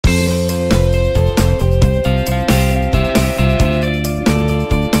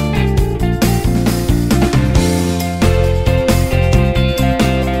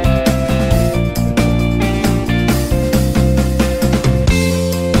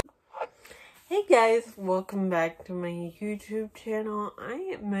guys, welcome back to my YouTube channel.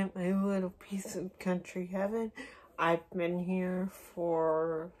 I am at my little piece of country heaven. I've been here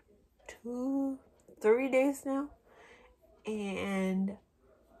for 3 days now, and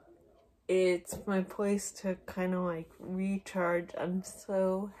it's my place to kind of like recharge. I'm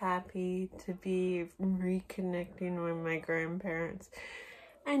so happy to be reconnecting with my grandparents.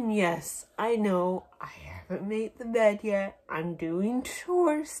 And yes, I know I haven't made the bed yet. I'm doing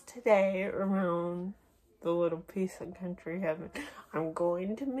chores today around the little piece of country heaven. I'm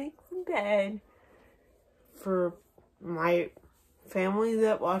going to make the bed for my family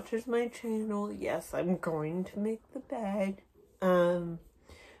that watches my channel. Yes, I'm going to make the bed.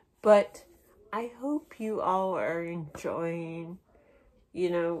 But I hope you all are enjoying,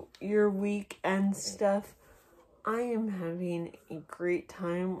 your weekend stuff. I am having a great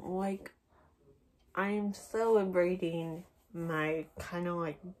time. Like, I am celebrating my kind of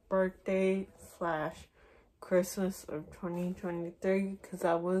like birthday / Christmas of 2023 because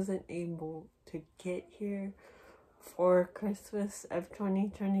I wasn't able to get here for Christmas of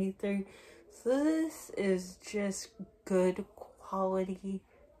 2023. So this is just good quality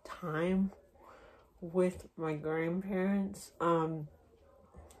time with my grandparents.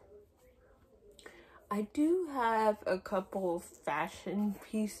 I do have a couple of fashion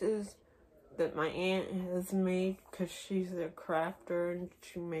pieces that my aunt has made because she's a crafter and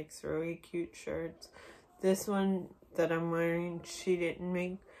she makes really cute shirts. This one that I'm wearing, she didn't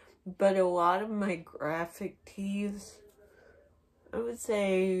make, but a lot of my graphic tees, I would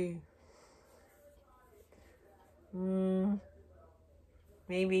say,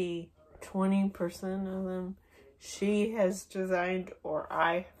 maybe 20% of them she has designed or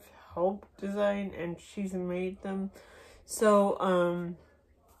I have helped design, and she's made them. So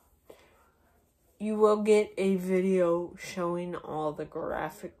you will get a video showing all the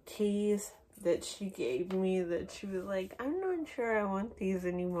graphic tees that she gave me that she was like, I'm not sure I want these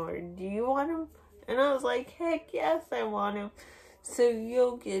anymore. Do you want them? And I was like, heck yes, I want them. So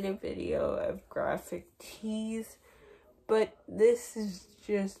you'll get a video of graphic tees. But this is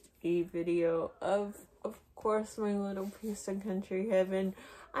just a video of course, my little piece of country heaven.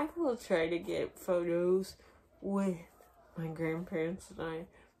 I will try to get photos with my grandparents and I,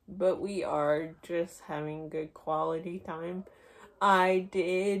 but we are just having good quality time. I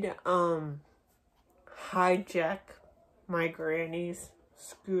did hijack my granny's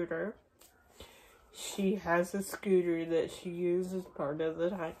scooter. She has a scooter that she uses part of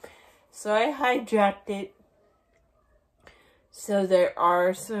the time. So I hijacked it. So there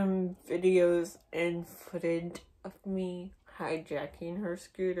are some videos and footage of me hijacking her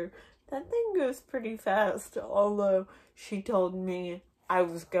scooter. That thing goes pretty fast, although she told me I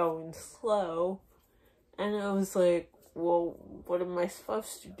was going slow. And I was like, well, what am I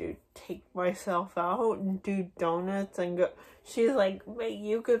supposed to do? Take myself out and do donuts and go? She's like, but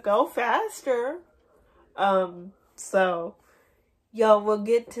you could go faster. So y'all will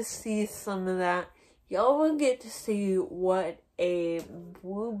get to see some of that. Y'all will get to see what a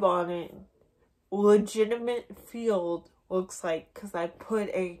bluebonnet legitimate field looks like, because I put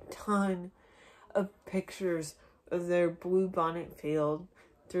a ton of pictures of their bluebonnet field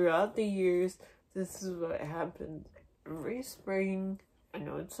throughout the years. This is what happens every spring. I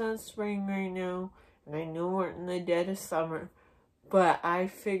know it's not spring right now, and I know we're in the dead of summer, but I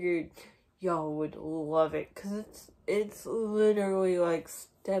figured y'all would love it, because it's literally like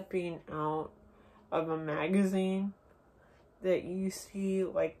stepping out of a magazine that you see,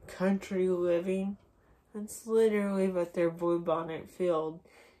 like country living. That's literally what their bluebonnet field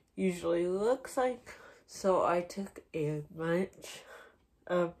usually looks like. So I took a bunch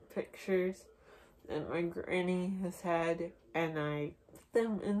of pictures that my granny has had, and I put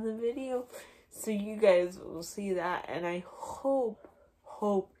them in the video, so you guys will see that, and I hope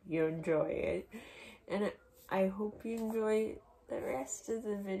you enjoy it, and I hope you enjoy the rest of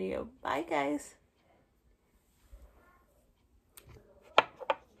the video. Bye guys.